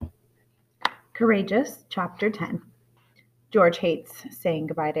Courageous, Chapter 10. George hates saying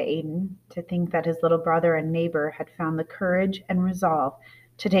goodbye to Aidan. To think that his little brother and neighbor had found the courage and resolve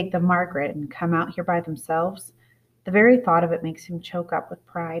to take the Margaret and come out here by themselves, the very thought of it makes him choke up with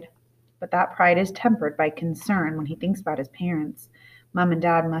pride. But that pride is tempered by concern when he thinks about his parents. Mom and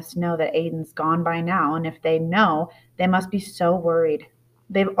Dad must know that Aidan's gone by now, and if they know, they must be so worried.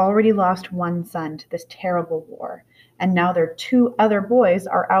 They've already lost one son to this terrible war, and now their two other boys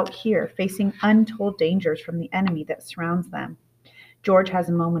are out here facing untold dangers from the enemy that surrounds them. George has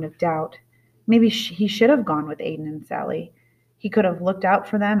a moment of doubt. Maybe he should have gone with Aidan and Sally. He could have looked out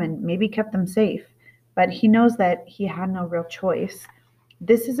for them and maybe kept them safe, but he knows that he had no real choice.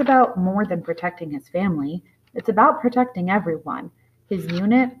 This is about more than protecting his family. It's about protecting everyone, his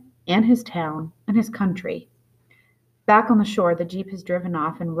unit and his town and his country. Back on the shore, the jeep has driven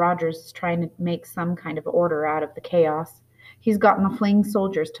off, and Rogers is trying to make some kind of order out of the chaos. He's gotten the fleeing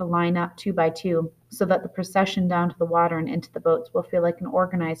soldiers to line up 2 by 2 so that the procession down to the water and into the boats will feel like an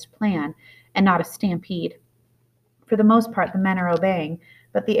organized plan and not a stampede. For the most part, the men are obeying,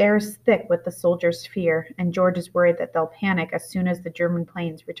 but the air is thick with the soldiers' fear, and George is worried that they'll panic as soon as the German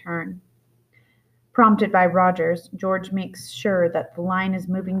planes return. Prompted by Rogers, George makes sure that the line is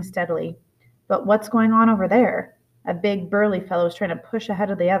moving steadily. But what's going on over there? A big, burly fellow is trying to push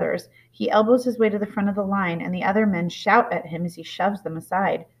ahead of the others. He elbows his way to the front of the line, and the other men shout at him as he shoves them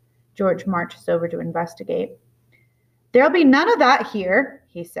aside. George marches over to investigate. "There'll be none of that here,"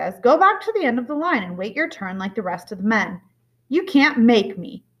 he says. "Go back to the end of the line and wait your turn like the rest of the men." "You can't make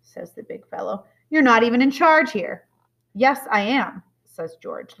me," says the big fellow. "You're not even in charge here." "Yes, I am," says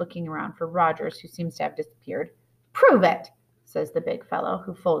George, looking around for Rogers, who seems to have disappeared. "Prove it," says the big fellow,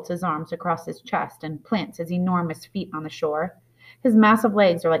 who folds his arms across his chest and plants his enormous feet on the shore. His massive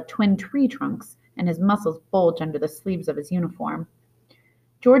legs are like twin tree trunks, and his muscles bulge under the sleeves of his uniform.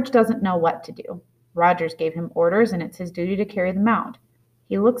 George doesn't know what to do. Rogers gave him orders, and it's his duty to carry them out.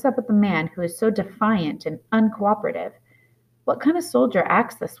 He looks up at the man who is so defiant and uncooperative. What kind of soldier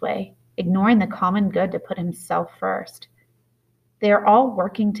acts this way, ignoring the common good to put himself first? They are all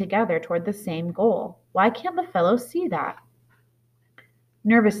working together toward the same goal. Why can't the fellow see that?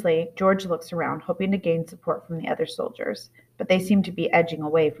 Nervously, George looks around, hoping to gain support from the other soldiers, but they seem to be edging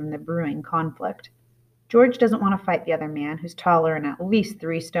away from the brewing conflict. George doesn't want to fight the other man, who's taller and at least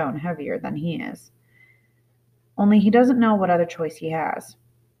 3 stone heavier than he is. Only he doesn't know what other choice he has.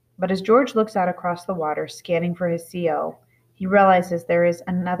 But as George looks out across the water, scanning for his CO, he realizes there is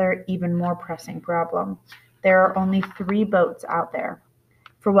another, even more pressing problem. There are only 3 boats out there,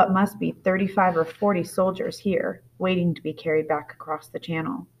 for what must be 35 or 40 soldiers here, waiting to be carried back across the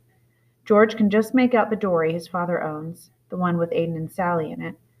channel. George can just make out the dory his father owns, the one with Aidan and Sally in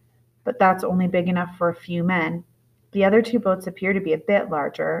it, but that's only big enough for a few men. The other 2 boats appear to be a bit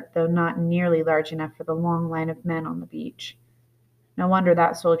larger, though not nearly large enough for the long line of men on the beach. No wonder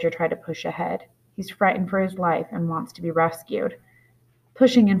that soldier tried to push ahead. He's frightened for his life and wants to be rescued.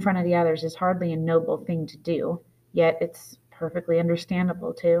 Pushing in front of the others is hardly a noble thing to do, yet it's perfectly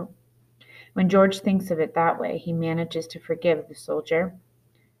understandable, too. When George thinks of it that way, he manages to forgive the soldier.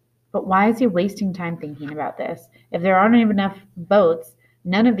 But why is he wasting time thinking about this? If there aren't even enough boats,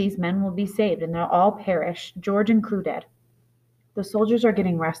 none of these men will be saved, and they'll all perish, George included. The soldiers are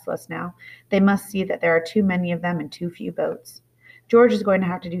getting restless now. They must see that there are too many of them and too few boats. George is going to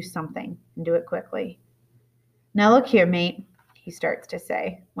have to do something, and do it quickly. "Now look here, mate," he starts to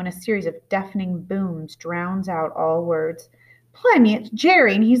say, when a series of deafening booms drowns out all words. "Blimey, it's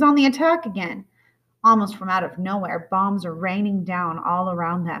Jerry, and he's on the attack again." Almost from out of nowhere, bombs are raining down all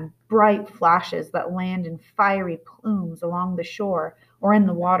around them, bright flashes that land in fiery plumes along the shore or in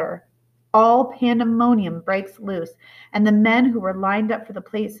the water. All pandemonium breaks loose, and the men who were lined up for the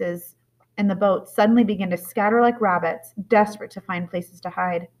places in the boat suddenly begin to scatter like rabbits, desperate to find places to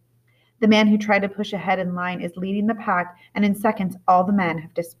hide. The man who tried to push ahead in line is leading the pack, and in seconds all the men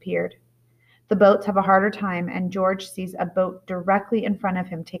have disappeared. The boats have a harder time, and George sees a boat directly in front of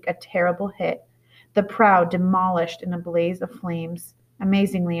him take a terrible hit, the prow demolished in a blaze of flames.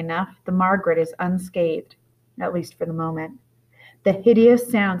 Amazingly enough, the Margaret is unscathed, at least for the moment. The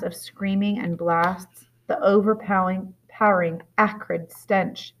hideous sounds of screaming and blasts, the overpowering, acrid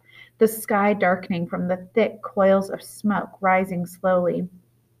stench, the sky darkening from the thick coils of smoke rising slowly.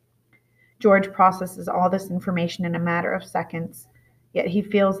 George processes all this information in a matter of seconds, yet he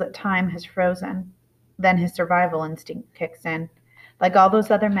feels that time has frozen. Then his survival instinct kicks in. Like all those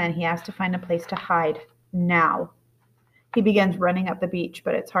other men, he has to find a place to hide, now. He begins running up the beach,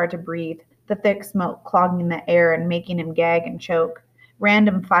 but it's hard to breathe, the thick smoke clogging the air and making him gag and choke.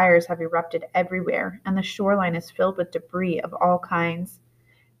 Random fires have erupted everywhere, and the shoreline is filled with debris of all kinds.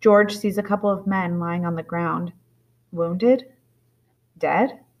 George sees a couple of men lying on the ground. Wounded?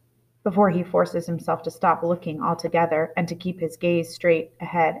 Dead? Before he forces himself to stop looking altogether and to keep his gaze straight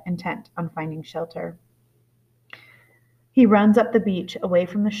ahead, intent on finding shelter. He runs up the beach, away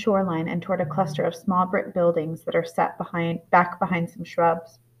from the shoreline and toward a cluster of small brick buildings that are set back behind some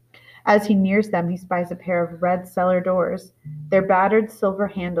shrubs. As he nears them, he spies a pair of red cellar doors, their battered silver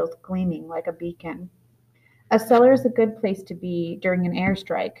handles gleaming like a beacon. A cellar is a good place to be during an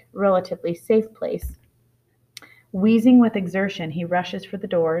airstrike, a relatively safe place. Wheezing with exertion, he rushes for the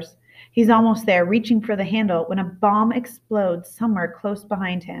doors. He's almost there, reaching for the handle, when a bomb explodes somewhere close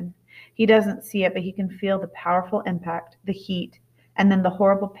behind him. He doesn't see it, but he can feel the powerful impact, the heat, and then the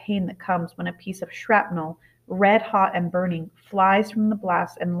horrible pain that comes when a piece of shrapnel, red hot and burning, flies from the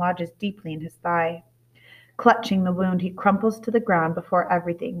blast and lodges deeply in his thigh. Clutching the wound, he crumples to the ground before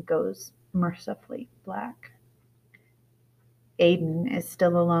everything goes mercifully black. Aiden is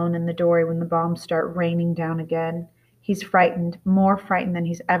still alone in the doorway when the bombs start raining down again. He's frightened, more frightened than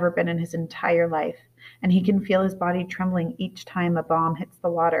he's ever been in his entire life, and he can feel his body trembling each time a bomb hits the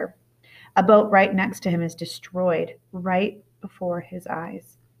water. A boat right next to him is destroyed, right before his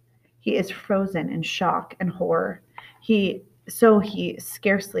eyes. He is frozen in shock and horror. He is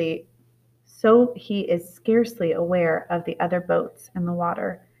scarcely aware of the other boats in the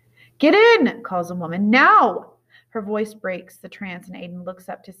water. "Get in!" calls a woman. "Now!" Her voice breaks the trance, and Aiden looks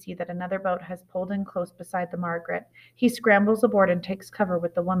up to see that another boat has pulled in close beside the Margaret. He scrambles aboard and takes cover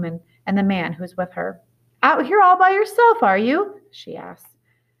with the woman and the man who's with her. "Out here all by yourself, are you?" she asks.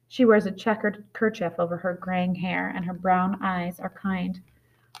 She wears a checkered kerchief over her graying hair, and her brown eyes are kind.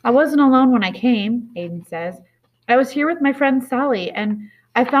 "I wasn't alone when I came," Aiden says. "I was here with my friend Sally, and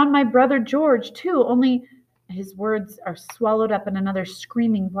I found my brother George, too, only—" His words are swallowed up in another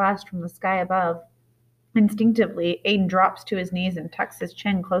screaming blast from the sky above. Instinctively, Aiden drops to his knees and tucks his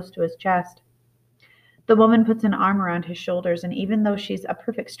chin close to his chest. The woman puts an arm around his shoulders, and even though she's a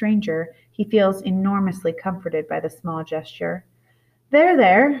perfect stranger, he feels enormously comforted by the small gesture. "There,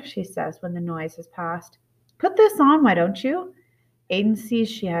 there," she says when the noise has passed. "Put this on, why don't you?" Aiden sees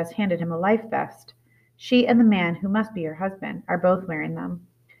she has handed him a life vest. She and the man, who must be her husband, are both wearing them.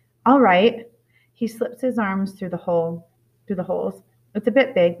 "All right." He slips his arms through the holes. It's a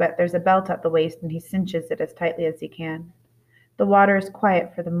bit big, but there's a belt at the waist, and he cinches it as tightly as he can. The water is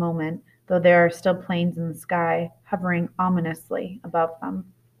quiet for the moment, though there are still planes in the sky, hovering ominously above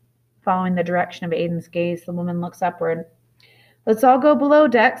them. Following the direction of Aiden's gaze, the woman looks upward. "Let's all go below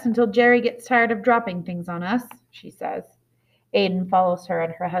decks until Jerry gets tired of dropping things on us," she says. Aiden follows her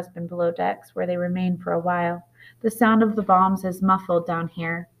and her husband below decks, where they remain for a while. The sound of the bombs is muffled down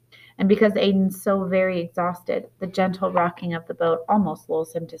here, and because Aiden's so very exhausted, the gentle rocking of the boat almost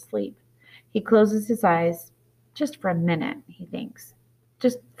lulls him to sleep. He closes his eyes. Just for a minute, he thinks.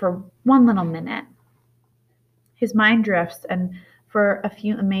 Just for one little minute. His mind drifts, and for a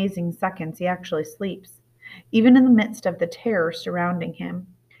few amazing seconds he actually sleeps, even in the midst of the terror surrounding him.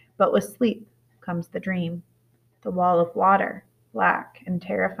 But with sleep comes the dream. The wall of water, black and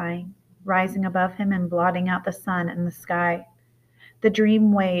terrifying, rising above him and blotting out the sun and the sky. The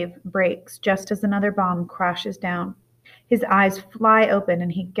dream wave breaks just as another bomb crashes down. His eyes fly open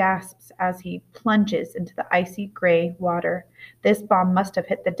and he gasps as he plunges into the icy gray water. This bomb must have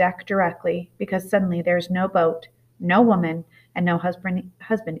hit the deck directly, because suddenly there is no boat, no woman, and no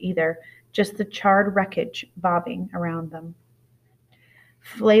husband either, just the charred wreckage bobbing around them.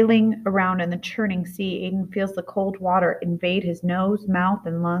 Flailing around in the churning sea, Aiden feels the cold water invade his nose, mouth,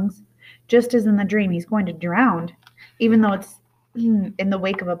 and lungs. Just as in the dream, he's going to drown, even though it's in the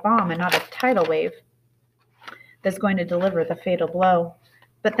wake of a bomb and not a tidal wave that's going to deliver the fatal blow.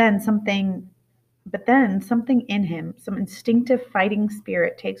 But then something in him, some instinctive fighting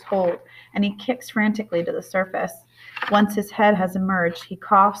spirit, takes hold, and he kicks frantically to the surface. Once his head has emerged, he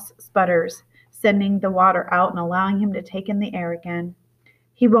coughs, sputters, sending the water out and allowing him to take in the air again.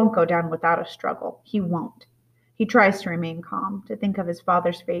 He won't go down without a struggle. He won't. He tries to remain calm, to think of his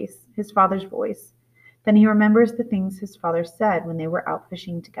father's face, his father's voice. Then he remembers the things his father said when they were out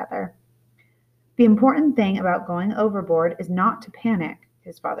fishing together. "The important thing about going overboard is not to panic,"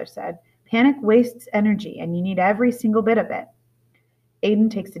 his father said. "Panic wastes energy, and you need every single bit of it." Aiden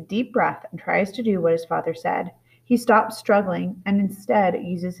takes a deep breath and tries to do what his father said. He stops struggling and instead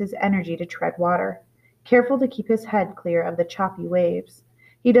uses his energy to tread water, careful to keep his head clear of the choppy waves.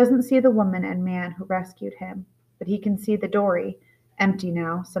 He doesn't see the woman and man who rescued him, but he can see the dory, empty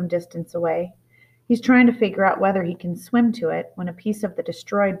now, some distance away. He's trying to figure out whether he can swim to it when a piece of the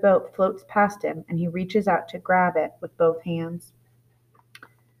destroyed boat floats past him and he reaches out to grab it with both hands.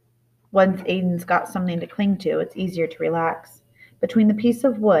 Once Aiden's got something to cling to, it's easier to relax. Between the piece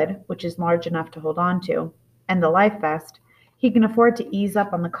of wood, which is large enough to hold on to, and the life vest, he can afford to ease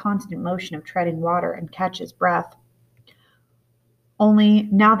up on the constant motion of treading water and catch his breath. Only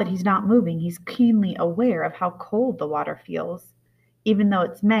now that he's not moving, he's keenly aware of how cold the water feels. Even though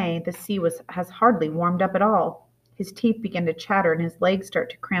it's May, the has hardly warmed up at all. His teeth begin to chatter and his legs start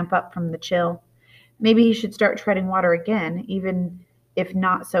to cramp up from the chill. Maybe he should start treading water again, even if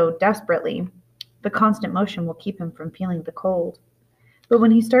not so desperately. The constant motion will keep him from feeling the cold. But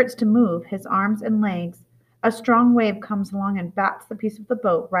when he starts to move his arms and legs, a strong wave comes along and bats the piece of the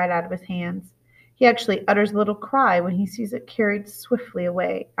boat right out of his hands. He actually utters a little cry when he sees it carried swiftly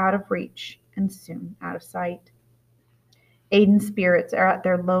away, out of reach, and soon out of sight. Aiden's spirits are at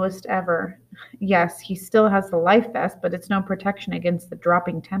their lowest ever. Yes, he still has the life vest, but it's no protection against the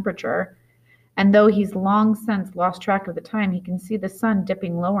dropping temperature. And though he's long since lost track of the time, he can see the sun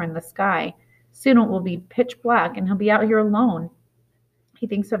dipping lower in the sky. Soon it will be pitch black, and he'll be out here alone. He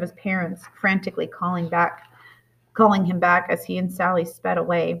thinks of his parents frantically calling him back as he and Sally sped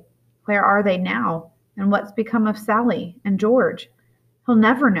away. Where are they now? And what's become of Sally and George? He'll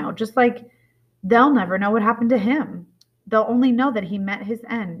never know, just like they'll never know what happened to him. They'll only know that he met his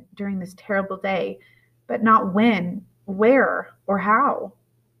end during this terrible day, but not when, where, or how.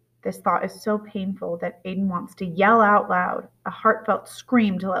 This thought is so painful that Aiden wants to yell out loud, a heartfelt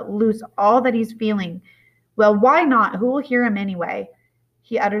scream to let loose all that he's feeling. Well, why not? Who will hear him anyway?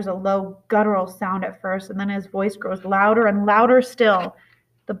 He utters a low, guttural sound at first, and then his voice grows louder and louder still.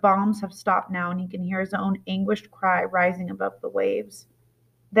 The bombs have stopped now, and he can hear his own anguished cry rising above the waves.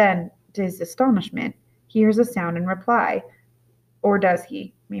 Then, to his astonishment, he hears a sound in reply. Or does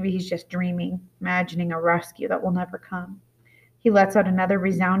he? Maybe he's just dreaming, imagining a rescue that will never come. He lets out another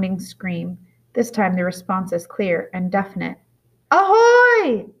resounding scream. This time the response is clear and definite.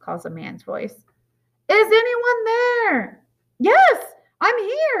 "Ahoy!" calls a man's voice. "Is anyone there?" "Yes, I'm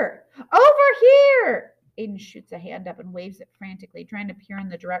here! Over here!" Aiden shoots a hand up and waves it frantically, trying to peer in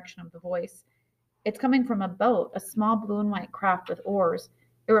the direction of the voice. It's coming from a boat, a small blue and white craft with oars.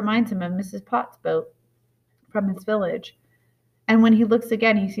 It reminds him of Mrs. Potts' boat from his village. And when he looks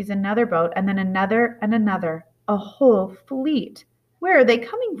again, he sees another boat, and then another and another. A whole fleet. Where are they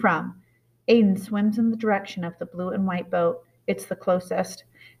coming from? Aiden swims in the direction of the blue and white boat. It's the closest.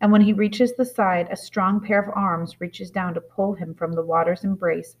 And when he reaches the side, a strong pair of arms reaches down to pull him from the water's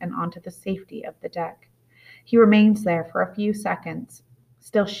embrace and onto the safety of the deck. He remains there for a few seconds,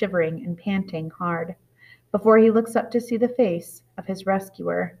 still shivering and panting hard, before he looks up to see the face of his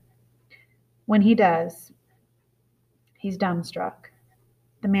rescuer. When he does, he's dumbstruck.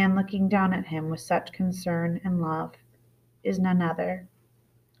 The man looking down at him with such concern and love is none other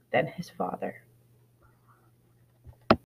than his father.